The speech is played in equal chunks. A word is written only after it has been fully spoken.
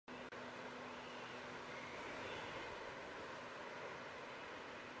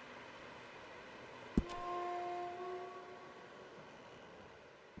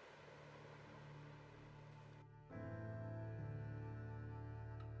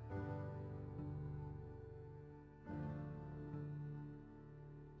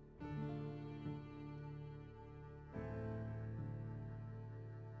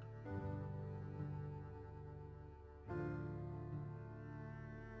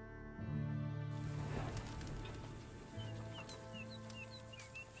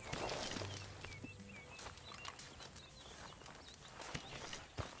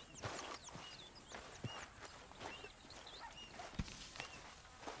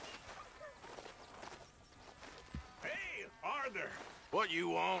Arthur, what you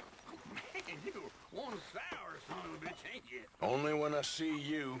want? Man, you one sour son of a bitch, ain't you? Only when I see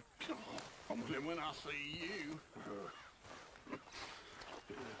you. Only when I see you.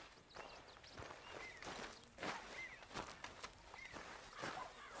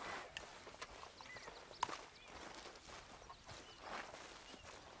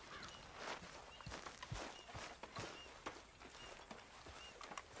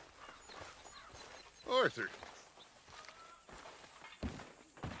 Arthur.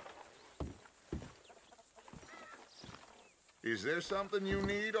 Is there something you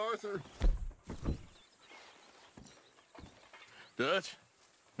need, Arthur? Dutch?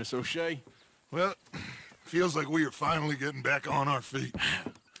 Miss O'Shea? Well, feels like we are finally getting back on our feet.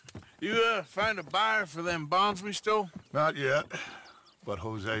 You, find a buyer for them bonds we stole? Not yet, but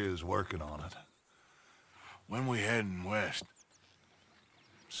Hosea is working on it. When we heading west?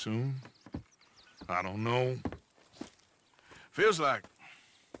 Soon? I don't know. Feels like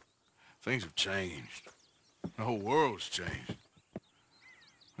things have changed. The whole world's changed.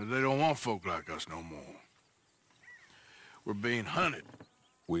 But they don't want folk like us no more. We're being hunted.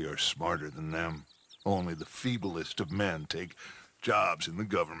 We are smarter than them. Only the feeblest of men take jobs in the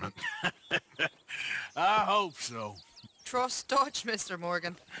government. I hope so. Trust Dutch, Mr.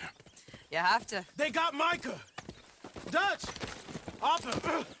 Morgan. You have to. They got Micah! Dutch!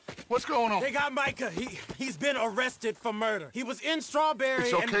 Arthur! What's going on? They got Micah. He's been arrested for murder. He was in Strawberry.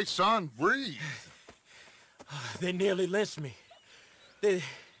 It's okay, son. Breathe. They nearly lynched me.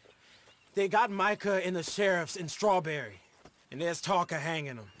 They got Micah and the sheriffs in Strawberry. And there's talk of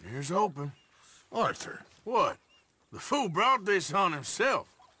hanging him. Here's hoping. Arthur. What? The fool brought this on himself.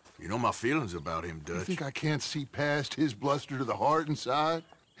 You know my feelings about him, Dutch. You think I can't see past his bluster to the heart inside?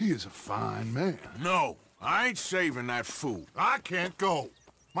 He is a fine man. No, I ain't saving that fool. I can't go.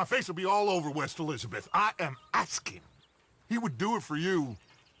 My face will be all over West Elizabeth. I am asking. He would do it for you.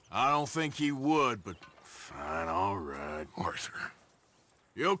 I don't think he would, but fine, all right. Arthur.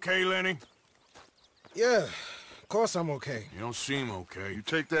 You okay, Lenny? Yeah, of course I'm okay. You don't seem okay. You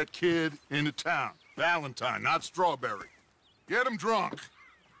take that kid into town. Valentine, not Strawberry. Get him drunk.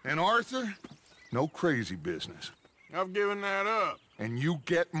 And Arthur, no crazy business. I've given that up. And you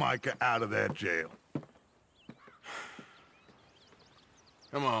get Micah out of that jail.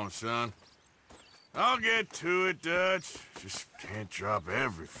 Come on, son. I'll get to it, Dutch. Just can't drop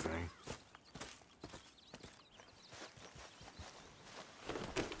everything.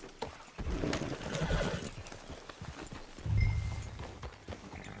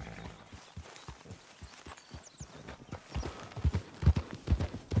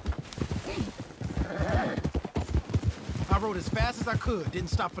 I rode as fast as I could, didn't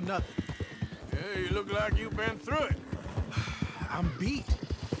stop for nothing. Yeah, you look like you've been through it. I'm beat.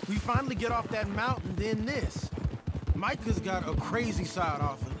 We finally get off that mountain, then this. Micah's got a crazy side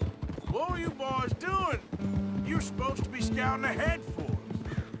off him. What were you boys doing? You're supposed to be scouting ahead for us.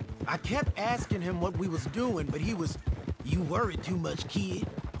 I kept asking him what we was doing, but he was, "You worry too much, kid.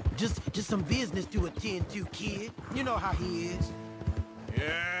 Just some business to attend to, kid. You know how he is."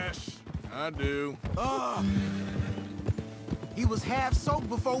 Yes, I do. He was half soaked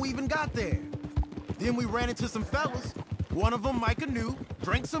before we even got there. Then we ran into some fellas. One of them Micah knew,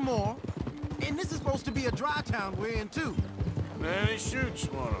 drank some more. And this is supposed to be a dry town we're in, too. Then he shoots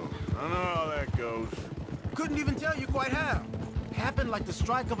one of them. I know how that goes. Couldn't even tell you quite how. Happened like the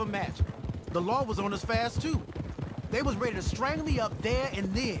strike of a match. The law was on us fast, too. They was ready to strangle me up there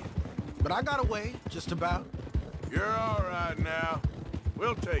and then. But I got away, just about. You're all right now.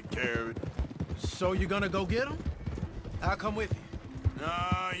 We'll take care of it. So you gonna go get him? I'll come with you.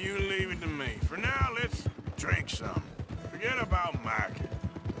 No, you leave it to me. For now, let's drink some. Forget about Micah.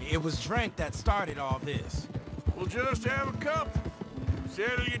 It was drink that started all this. We'll just have a couple.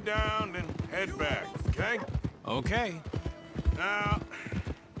 Settle you down, then head back, okay? Okay. Now,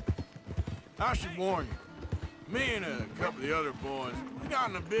 I should warn you. Me and a couple of the other boys, we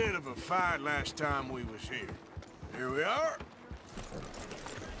got in a bit of a fight last time we was here. Here we are.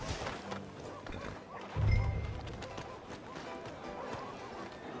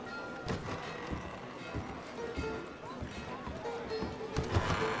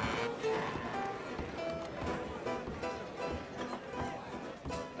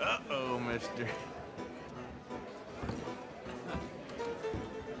 Uh-oh, mister.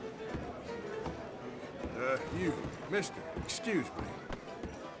 You, mister, excuse me.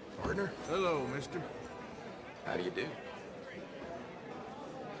 Partner? Hello, mister. How do you do?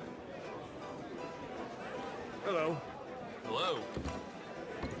 Hello. Hello.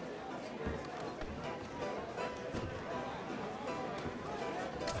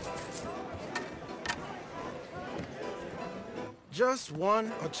 Just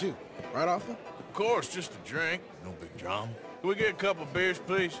one or two, right, Arthur? Of course, just a drink. No big drama. Can we get a couple beers,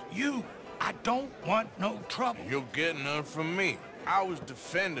 please? I don't want no trouble. You'll get none from me. I was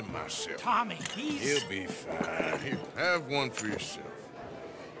defending myself. Tommy, he's... He'll be fine. Here, have one for yourself.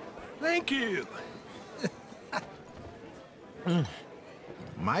 Thank you.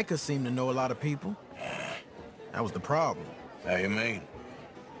 Micah seemed to know a lot of people. That was the problem. How you mean?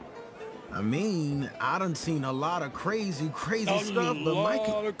 I mean, I done seen a lot of crazy stuff, but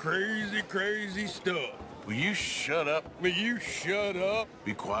Micah... A lot of crazy stuff. Will you shut up? Will you shut up?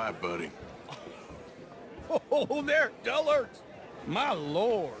 Be quiet, buddy. Oh, they're dullards. My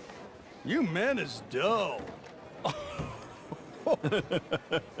lord, you men is dull.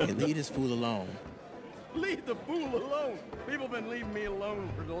 Hey, leave this fool alone. Leave the fool alone. People been leaving me alone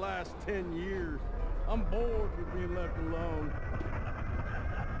for the last 10 years. I'm bored with being left alone.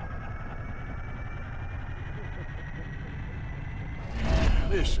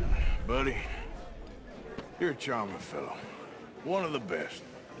 Listen, buddy. You're a charming fellow. One of the best.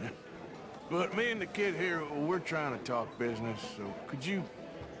 Yeah? But me and the kid here, we're trying to talk business, so could you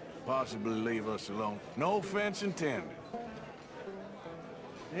possibly leave us alone? No offense intended.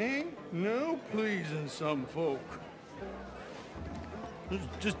 Ain't no pleasing some folk.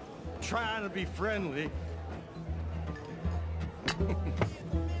 Just trying to be friendly.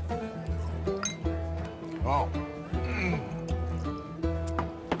 Oh.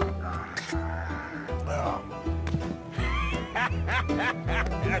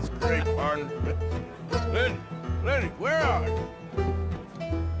 That's great, partner. Linde, where are you?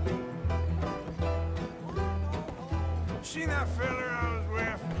 See that fella I was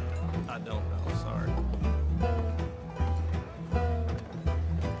with? I don't know, sorry.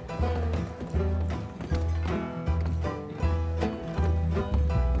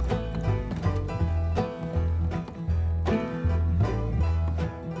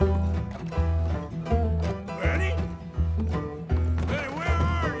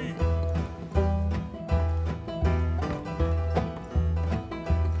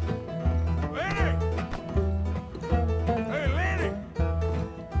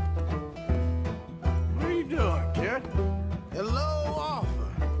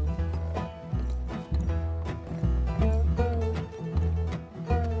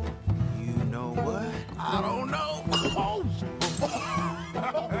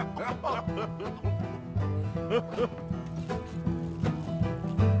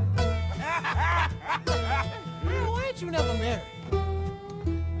 Why ain't you never married?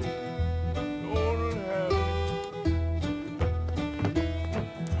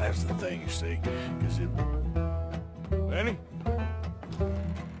 That's the thing, you see, because it... Linde?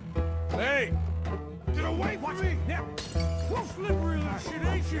 Linde! Get away from me! Now, real slippery little shit,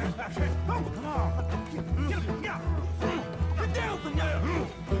 ain't you? Come on. Get down from there.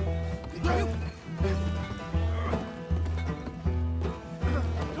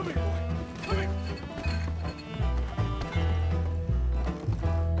 Come here, boy. Come here.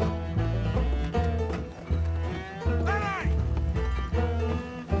 Linde!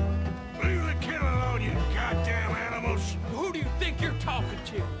 Leave the kid alone, you goddamn animals! Who do you think you're talking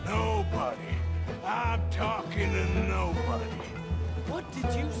to? Nobody. I'm talking to nobody. What did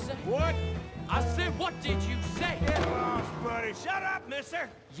you say? What? I said, what did you say? Get lost, buddy. Shut up, mister!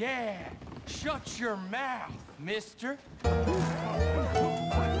 Yeah, shut your mouth, mister.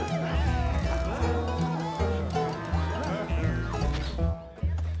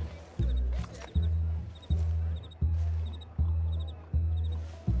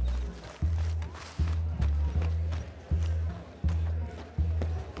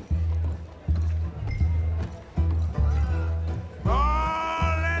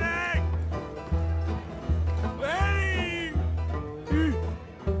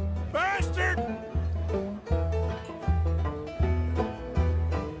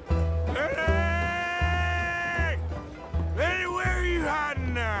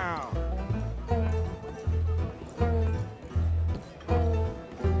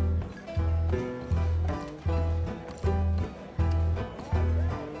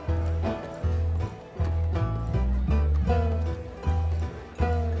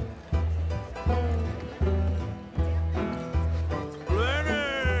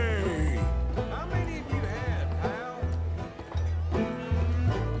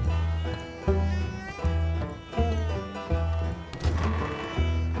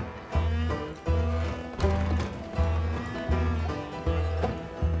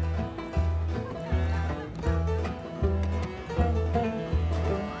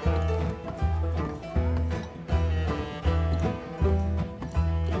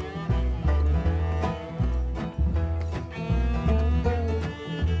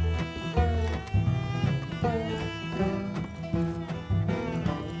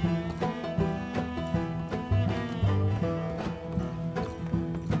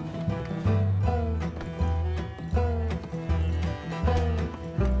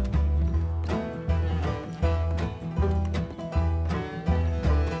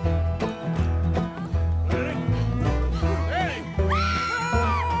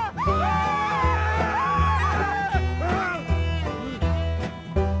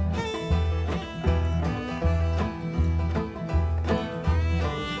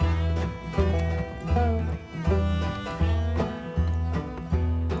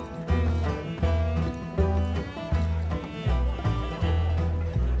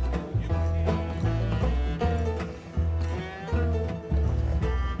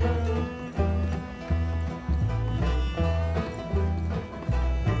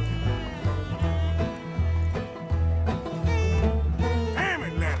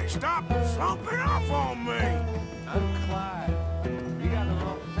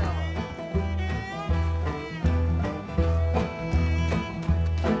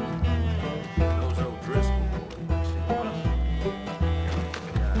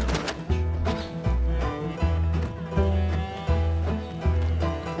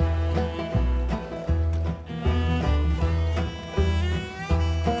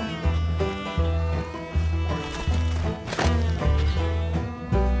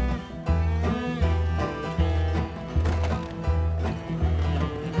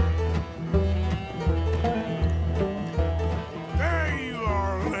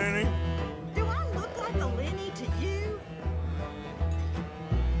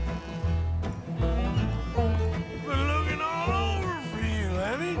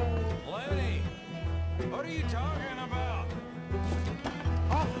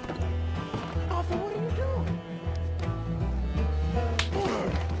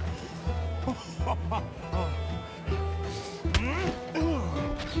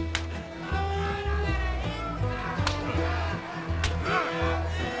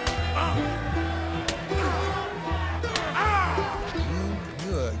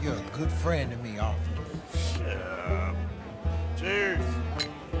 friend to me, Arthur. Shut up. Cheers.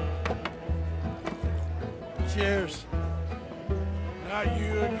 Cheers. Not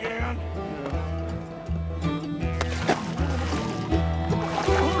you again?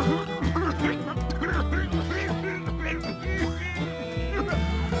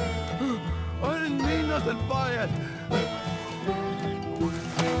 I didn't mean nothing by it.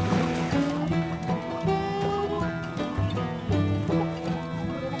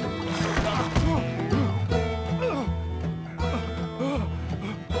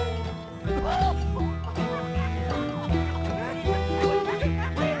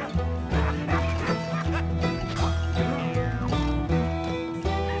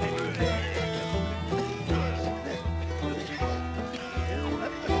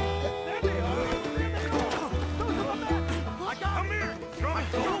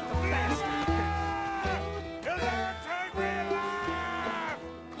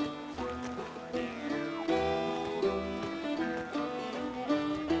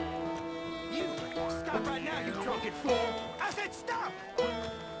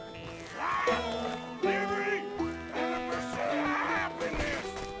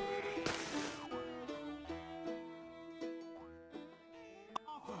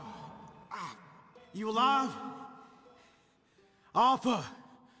 You alive? Arthur!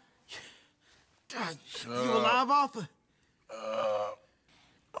 You alive, Arthur? I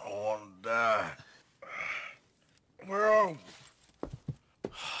want to die. Where are we?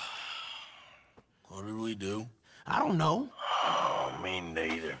 What did we do? I don't know. Oh, me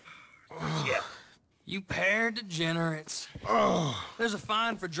neither. You pair degenerates. There's a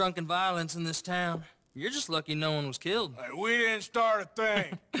fine for drunken violence in this town. You're just lucky no one was killed. Hey, we didn't start a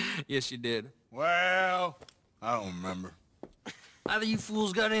thing. Yes, you did. Well, I don't remember. Either you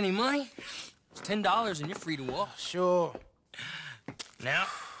fools got any money, it's $10 and you're free to walk. Sure. Now,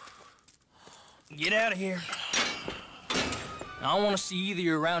 get out of here. I don't want to see either of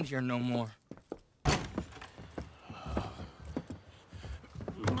you around here no more.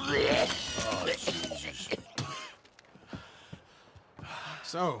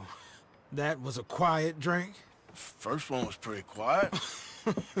 So, that was a quiet drink? First one was pretty quiet.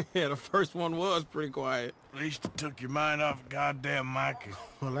 Yeah, the first one was pretty quiet. At least it took your mind off goddamn Micah.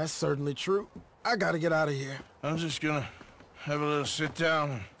 Well, that's certainly true. I gotta get out of here. I'm just gonna have a little sit down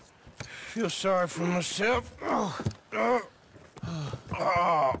and feel sorry for myself.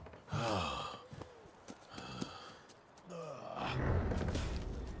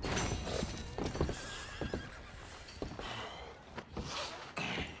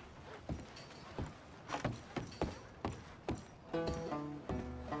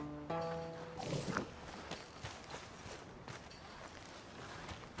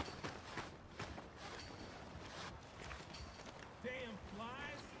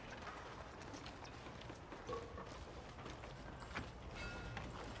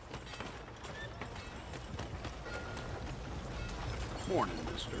 Morning,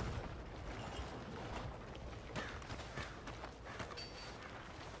 mister.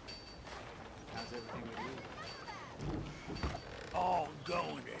 How's everything with you? All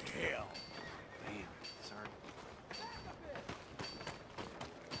going to hell. Damn, sorry.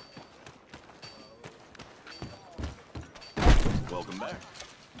 Welcome back.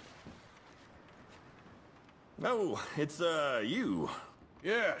 No, it's, you.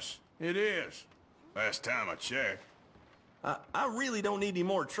 Yes, it is. Last time I checked. I really don't need any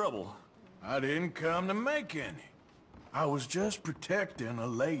more trouble. I didn't come to make any. I was just protecting a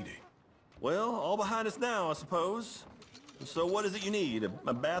lady. Well, all behind us now, I suppose. So what is it you need?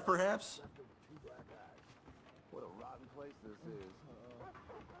 A bath, perhaps? What a rotten place this is.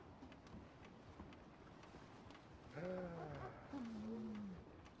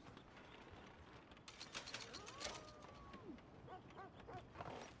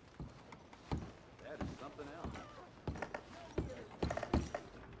 That is something else.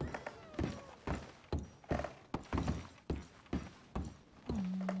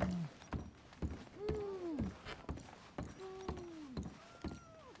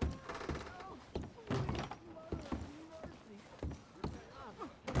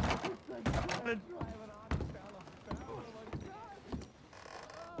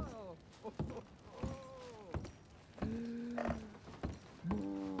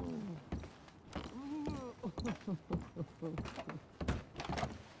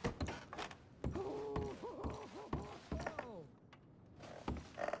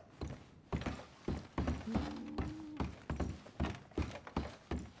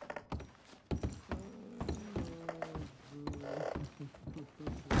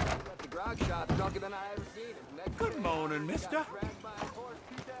 Grog shop drunker than I ever seen him. Good morning, mister.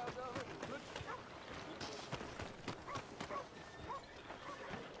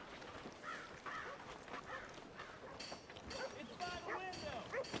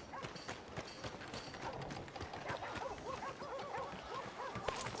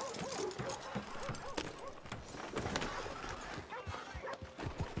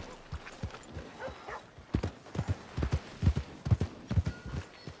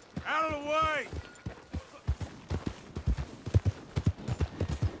 hell away!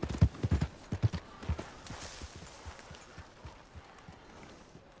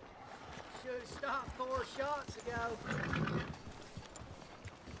 Should have stopped 4 shots ago.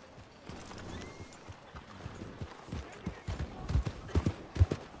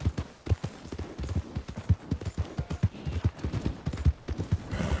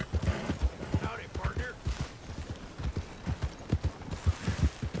 Howdy, partner.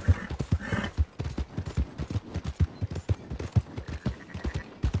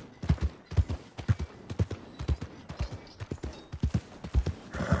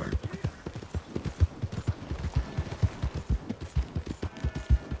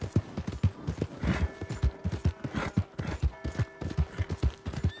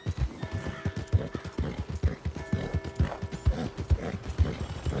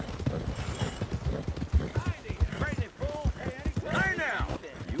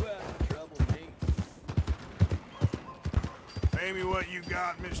 Pay me what you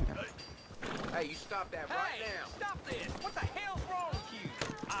got, Mr. Hey, you stop that right now. Stop this! What the hell's wrong with you?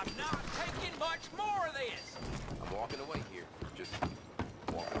 I'm not taking much more of this! I'm walking away here. Just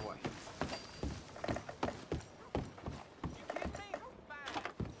walking away. You kidding me? Fine.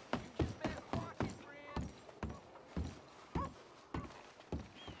 You just better watch it, friend.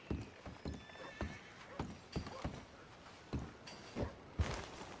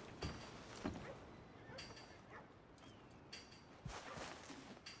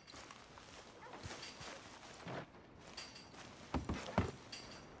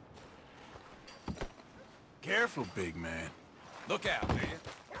 Careful, big man. Look out, man.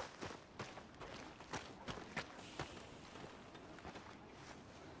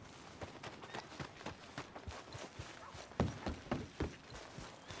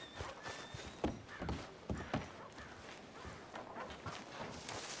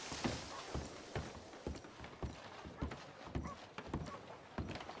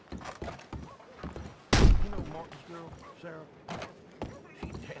 You know Martin's girl, Sarah? She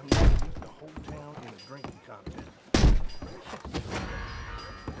damn near beat the whole town in a drinking contest.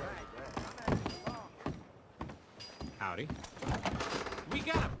 Howdy. We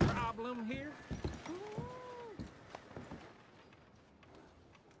got a problem here?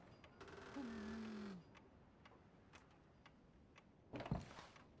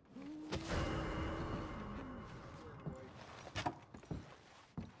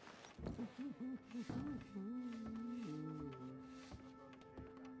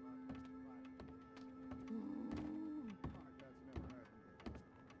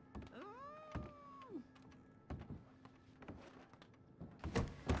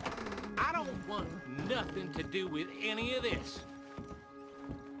 I don't want nothing to do with any of this.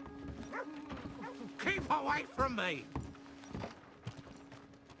 Keep away from me!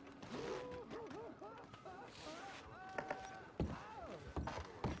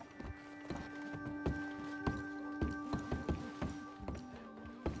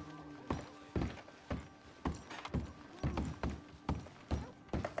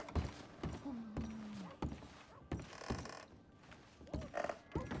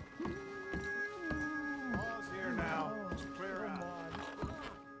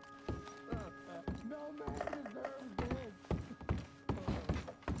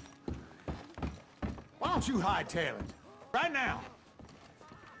 Why don't you hightail it? Right now.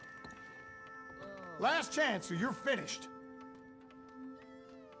 Last chance or you're finished.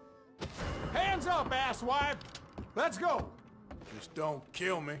 Hands up, asswipe! Let's go! Just don't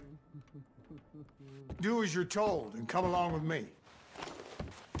kill me. Do as you're told and come along with me.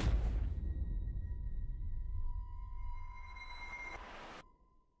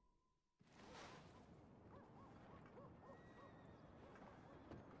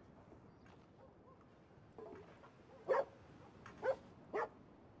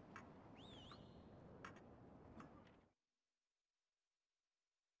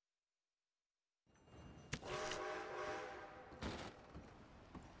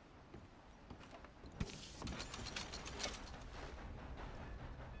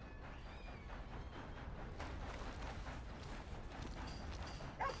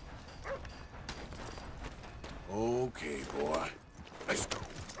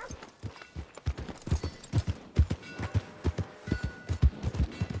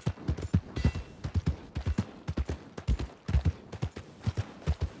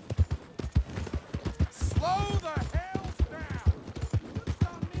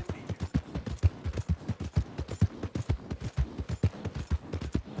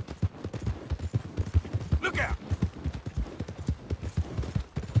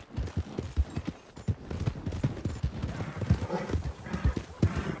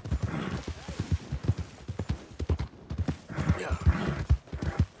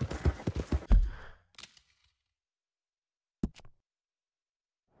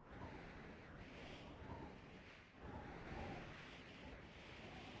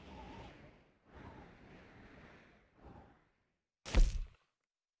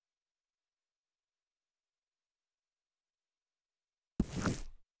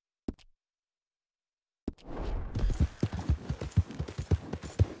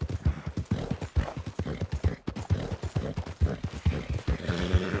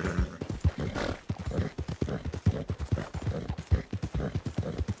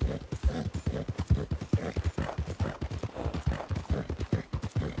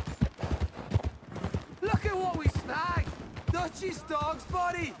 Watch these dogs,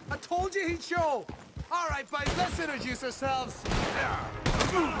 buddy! I told you he'd show! All right, buddy, let's introduce ourselves.